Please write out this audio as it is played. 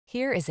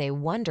Here is a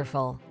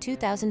wonderful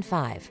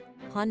 2005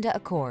 Honda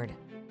Accord.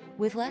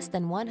 With less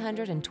than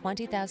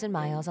 120,000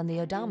 miles on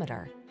the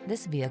odometer,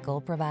 this vehicle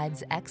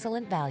provides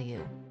excellent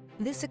value.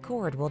 This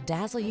Accord will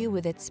dazzle you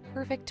with its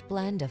perfect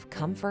blend of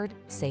comfort,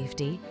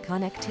 safety,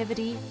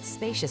 connectivity,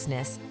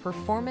 spaciousness,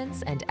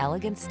 performance, and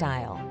elegant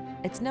style.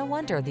 It's no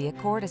wonder the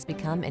Accord has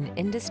become an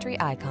industry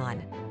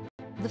icon.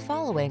 The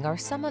following are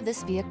some of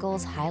this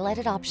vehicle's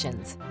highlighted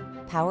options: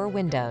 power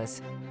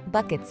windows,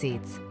 bucket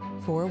seats,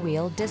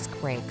 four-wheel disc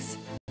brakes,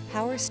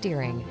 power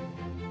steering.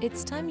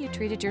 It's time you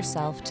treated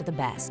yourself to the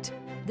best.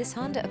 This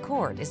Honda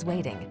Accord is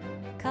waiting.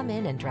 Come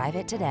in and drive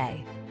it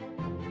today.